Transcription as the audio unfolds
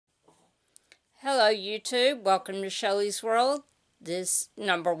Hello YouTube, welcome to Shelly's World. This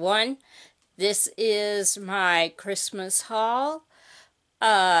number one. This is my Christmas haul.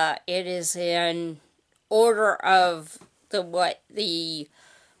 It is in order of in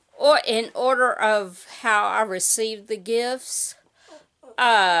order of how I received the gifts.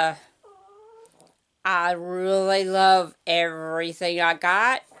 I really love everything I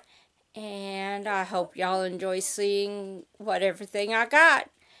got, and I hope y'all enjoy seeing what everything I got.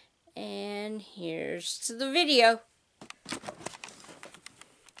 And here's to the video.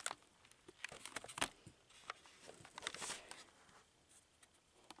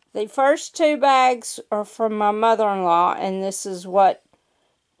 The first two bags are from my mother-in-law, and this is what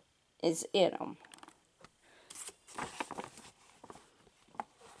is in them.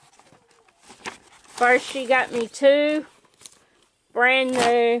 First, she got me two brand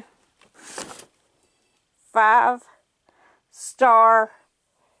new 5-star,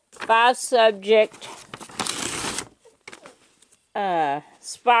 5-subject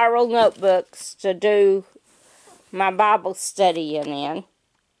spiral notebooks to do my Bible studying in.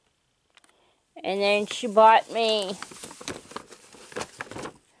 And then she bought me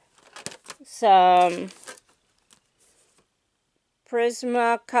some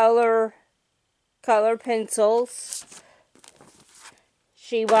Prismacolor color pencils.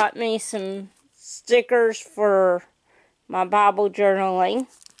 She bought me some stickers for my Bible journaling.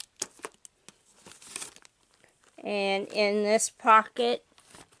 And in this pocket,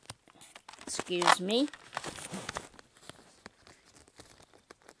 excuse me,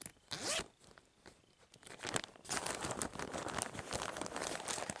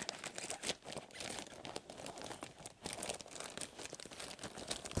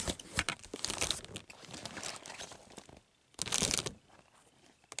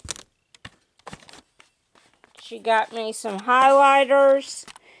 she got me some highlighters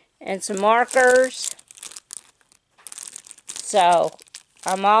and some markers. So,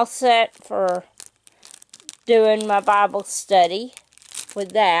 I'm all set for doing my Bible study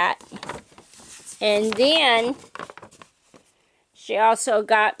with that. And then, she also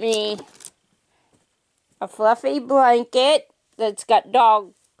got me a fluffy blanket that's got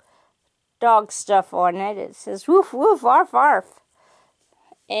dog stuff on it. It says, woof, woof, arf, arf.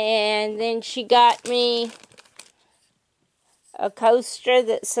 And then she got me a coaster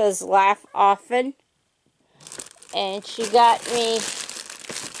that says laugh often. And she got me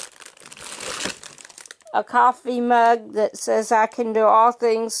a coffee mug that says I can do all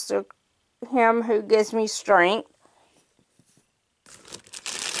things through him who gives me strength.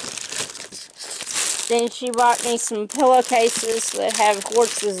 Then she bought me some pillowcases that have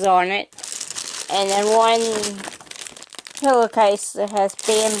horses on it. And then one pillowcase that has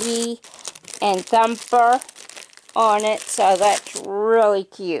Bambi and Thumper on it. So that's really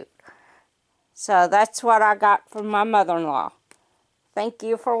cute. So that's what I got from my mother-in-law. Thank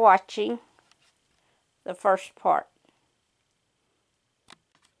you for watching the first part.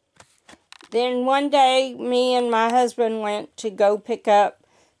 Then one day, me and my husband went to go pick up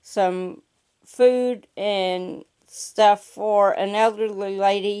some food and stuff for an elderly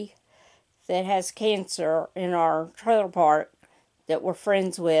lady that has cancer in our trailer park that we're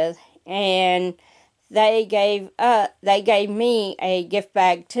friends with. And they gave me a gift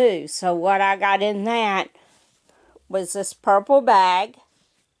bag too. So what I got in that was this purple bag.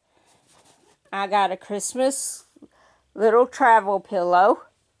 I got a Christmas little travel pillow.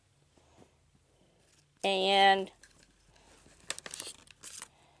 And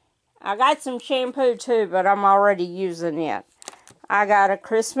I got some shampoo too, but I'm already using it. I got a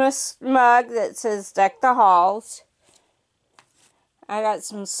Christmas mug that says Deck the Halls. I got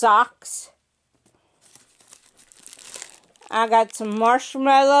some socks. I got some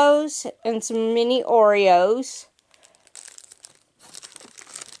marshmallows and some mini Oreos.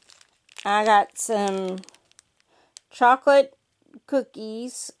 I got some chocolate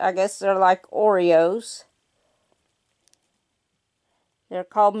cookies. I guess they're like Oreos. They're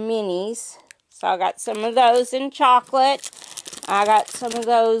called minis. So I got some of those in chocolate. I got some of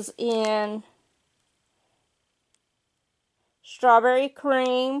those in strawberry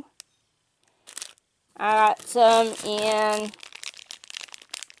cream. I got some in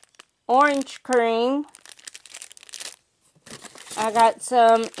orange cream. I got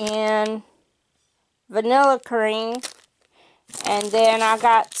some in vanilla cream. And then I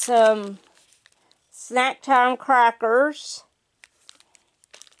got some snack time crackers.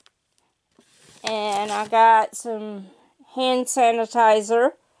 And I got some hand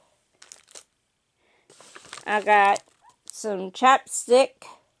sanitizer. I got some chapstick.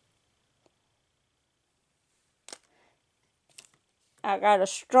 I got a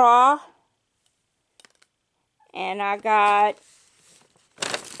straw. And I got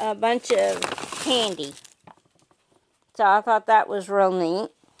a bunch of candy. So I thought that was real neat.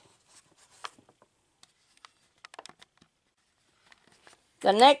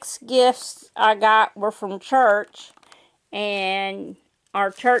 The next gifts I got were from church, and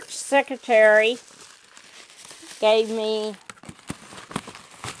our church secretary gave me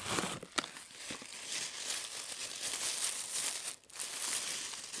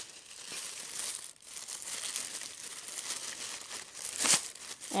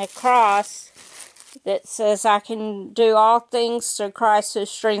a cross that says I can do all things through Christ who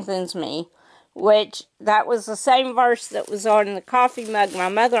strengthens me, which that was the same verse that was on the coffee mug my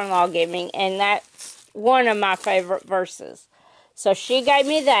mother-in-law gave me, and that's one of my favorite verses. So she gave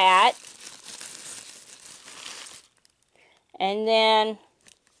me that. And then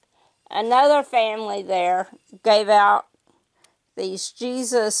another family there gave out these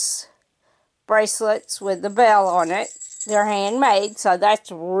Jesus bracelets with the bell on it. They're handmade, so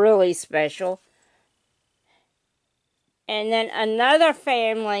that's really special. And then another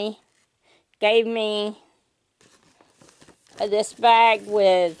family gave me this bag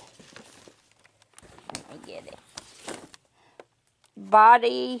with, let me get it,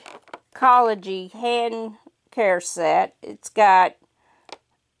 Body Ecology hand care set. It's got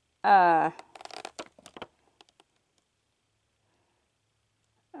a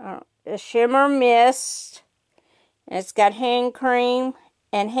shimmer mist, and it's got hand cream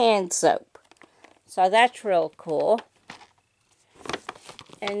and hand soap. So that's real cool.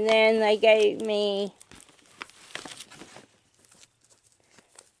 And then they gave me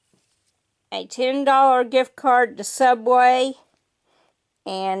a $10 gift card to Subway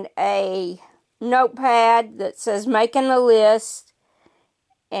and a notepad that says making a list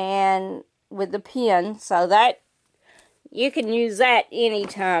and with a pen. So that you can use that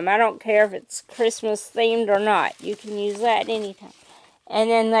anytime. I don't care if it's Christmas themed or not. You can use that anytime. And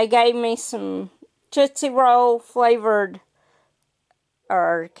then they gave me some Tootsie Roll flavored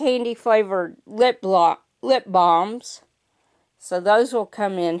or candy flavored lip balms. So those will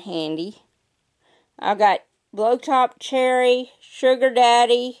come in handy. I got Blow Top Cherry, Sugar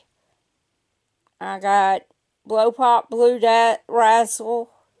Daddy. I got Blow Pop Blue Razzle,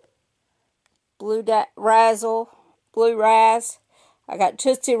 Blue Raz. I got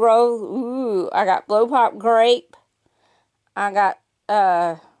Tootsie Roll. Ooh, I got Blow Pop Grape. I got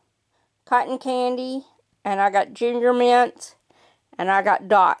cotton candy, and I got ginger mint, and I got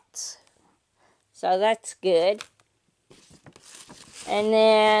dots. So that's good. And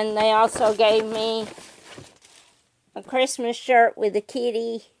then they also gave me a Christmas shirt with a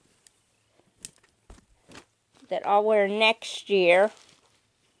kitty that I'll wear next year.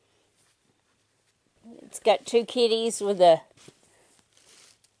 It's got two kitties with a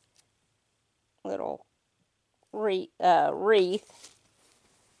little wreath.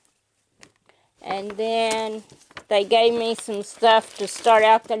 And then they gave me some stuff to start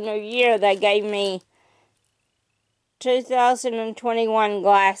out the new year. They gave me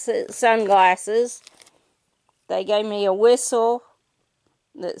 2021 sunglasses. They gave me a whistle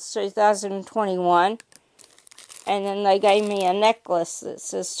that's 2021. And then they gave me a necklace that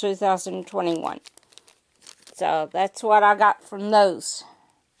says 2021. So that's what I got from those.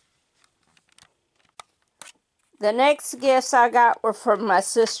 The next gifts I got were from my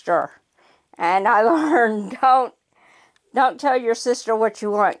sister. And I learned, don't tell your sister what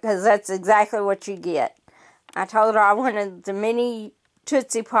you want, because that's exactly what you get. I told her I wanted the mini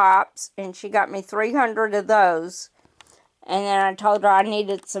Tootsie Pops, and she got me 300 of those. And then I told her I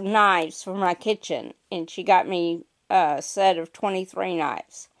needed some knives for my kitchen, and she got me a set of 23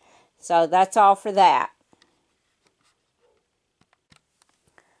 knives. So that's all for that.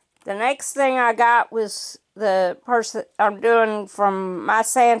 The next thing I got was the person I'm doing from my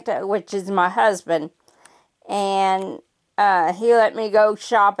Santa, which is my husband. And he let me go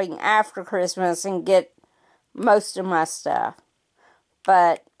shopping after Christmas and get most of my stuff.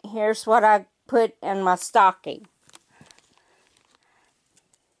 But here's what I put in my stocking.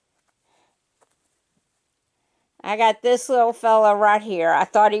 I got this little fella right here. I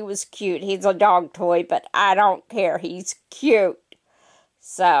thought he was cute. He's a dog toy, but I don't care. He's cute.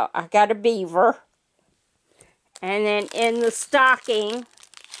 So I got a beaver. And then in the stocking,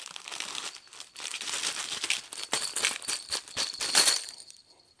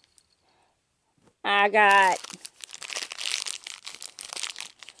 I got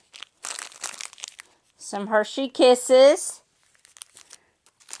some Hershey Kisses.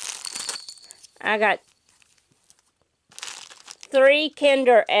 I got 3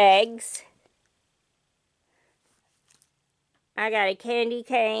 Kinder Eggs. I got a candy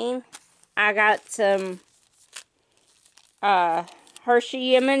cane. I got some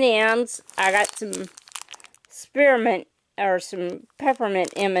Hershey M&Ms. I got some spearmint or some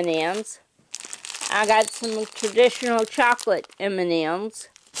peppermint M&Ms. I got some traditional chocolate M&Ms.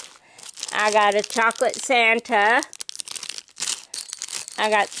 I got a chocolate Santa. I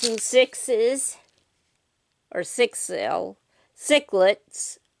got some sixes or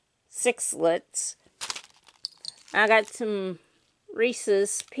sixlets. I got some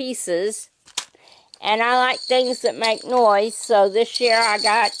Reese's Pieces. And I like things that make noise, so this year I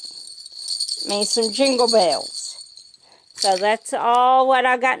got me some Jingle Bells. So that's all what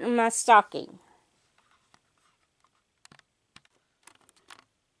I got in my stocking.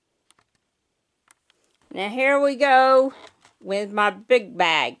 Now here we go with my big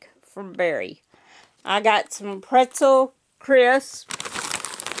bag from Berry. I got some pretzel crisps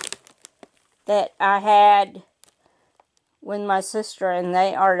that I had with my sister, and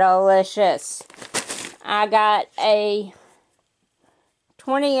they are delicious. I got a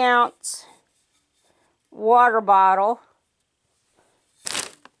 20-ounce water bottle.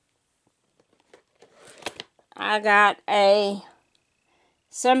 I got a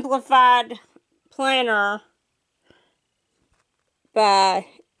simplified planner by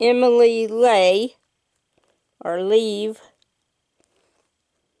Emily Lay, or Leave.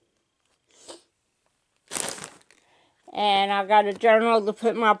 And I got a journal to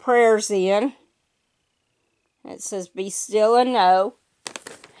put my prayers in. It says, "Be still and know."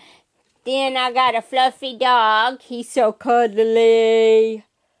 Then I got a fluffy dog. He's so cuddly.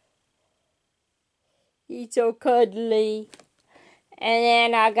 He's so cuddly. And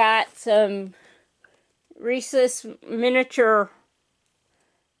then I got some Reese's miniature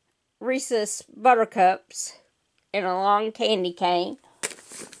Reese's Buttercups in a long candy cane.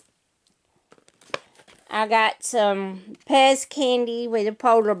 I got some Pez candy with a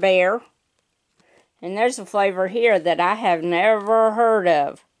polar bear. And there's a flavor here that I have never heard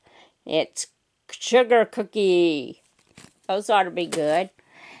of. It's sugar cookie. Those ought to be good.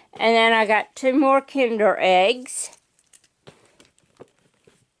 And then I got 2 more Kinder Eggs.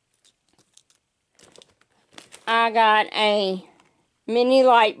 I got a mini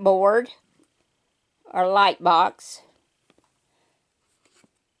light board, or light box.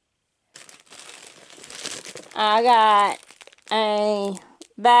 I got a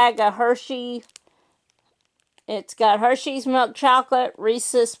bag of Hershey. It's got Hershey's milk chocolate,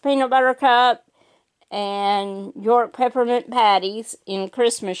 Reese's peanut butter cup, and York peppermint patties in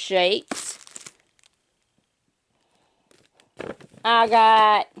Christmas shapes. I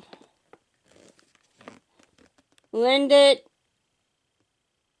got Lindor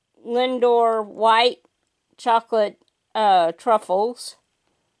white chocolate truffles.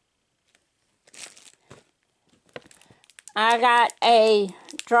 I got a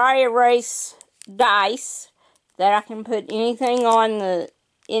dry erase dice that I can put anything on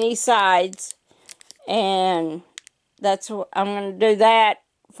any sides, and I'm going to do that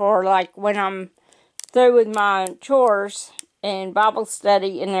for like when I'm through with my chores and Bible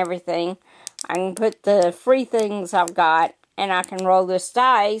study and everything. I can put the free things I've got, and I can roll this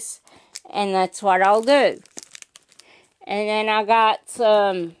dice, and that's what I'll do. And then I got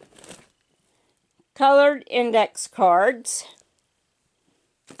some colored index cards.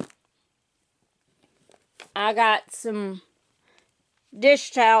 I got some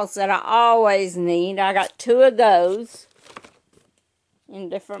dish towels that I always need. I got 2 of those in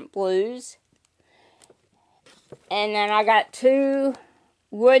different blues. And then I got 2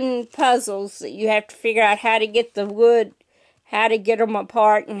 wooden puzzles that you have to figure out how to get the wood, how to get them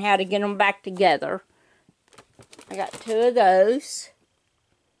apart, and how to get them back together. I got 2 of those.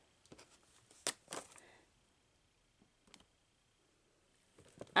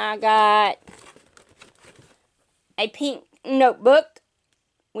 I got a pink notebook,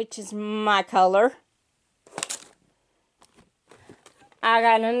 which is my color. I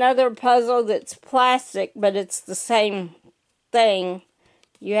got another puzzle that's plastic, but it's the same thing.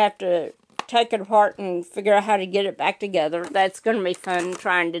 You have to take it apart and figure out how to get it back together. That's going to be fun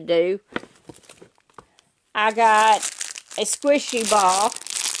trying to do. I got a squishy ball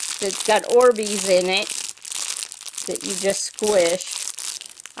that's got Orbeez in it that you just squish.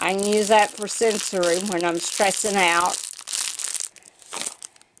 I can use that for sensory when I'm stressing out.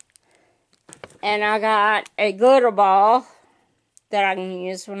 And I got a glitter ball that I can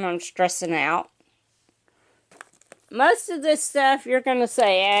use when I'm stressing out. Most of this stuff you're going to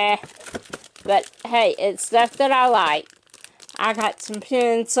say, eh, but hey, it's stuff that I like. I got some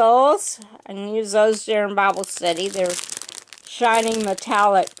pencils. I can use those during Bible study. They're shiny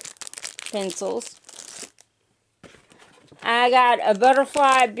metallic pencils. I got a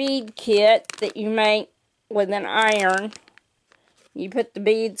butterfly bead kit that you make with an iron You put the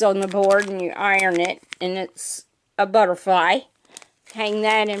beads on the board and you iron it, and it's a butterfly. Hang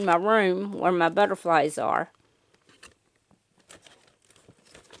that in my room where my butterflies are.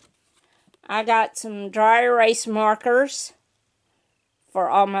 I got some dry erase markers for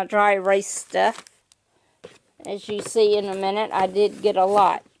all my dry erase stuff. As you see in a minute, I did get a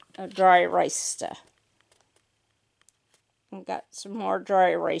lot of dry erase stuff. I got some more dry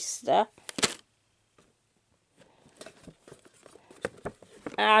erase stuff.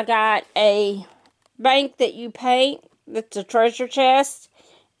 I got a bank that you paint that's a treasure chest,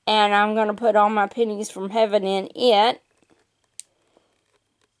 and I'm going to put all my pennies from heaven in it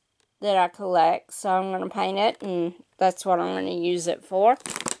that I collect. So I'm going to paint it, and that's what I'm going to use it for.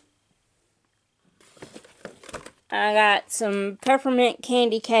 I got some peppermint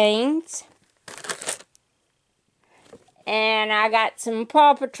candy canes. And I got some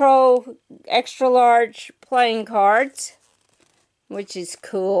Paw Patrol extra large playing cards, which is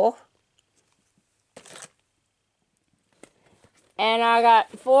cool. And I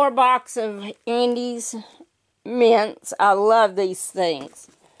got 4 boxes of Andes mints. I love these things.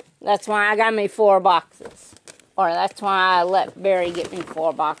 That's why I got me 4 boxes. Or that's why I let Barry get me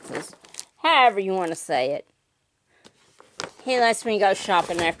 4 boxes. However you want to say it. He lets me go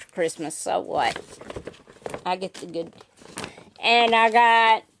shopping after Christmas, so what? I get the good. And I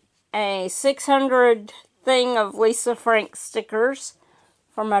got a 600 thing of Lisa Frank stickers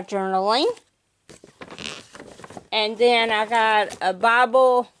for my journaling. And then I got a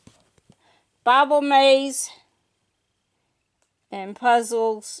Bible maze and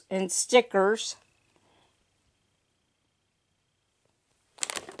puzzles and stickers.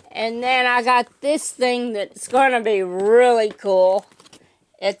 And then I got this thing that's going to be really cool.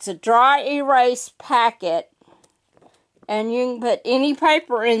 It's a dry erase packet. And you can put any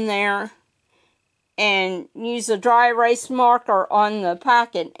paper in there and use a dry erase marker on the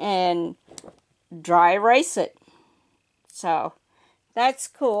packet and dry erase it. So, that's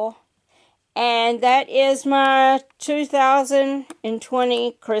cool. And that is my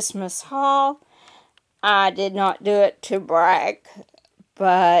 2020 Christmas haul. I did not do it to brag,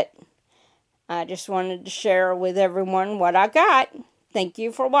 but I just wanted to share with everyone what I got. Thank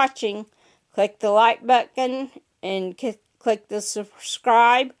you for watching. Click the like button and click the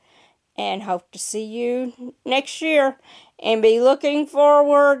subscribe, and hope to see you next year. And be looking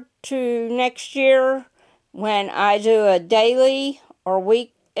forward to next year when I do a daily or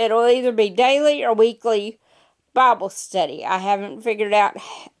week. It'll either be daily or weekly Bible study. I haven't figured out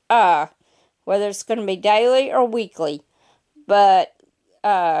whether it's going to be daily or weekly. But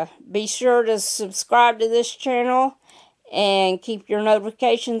be sure to subscribe to this channel and keep your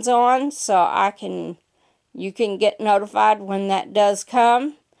notifications on so you can get notified when that does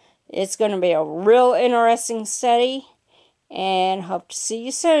come. It's going to be a real interesting study, and hope to see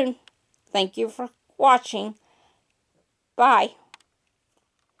you soon. Thank you for watching. Bye.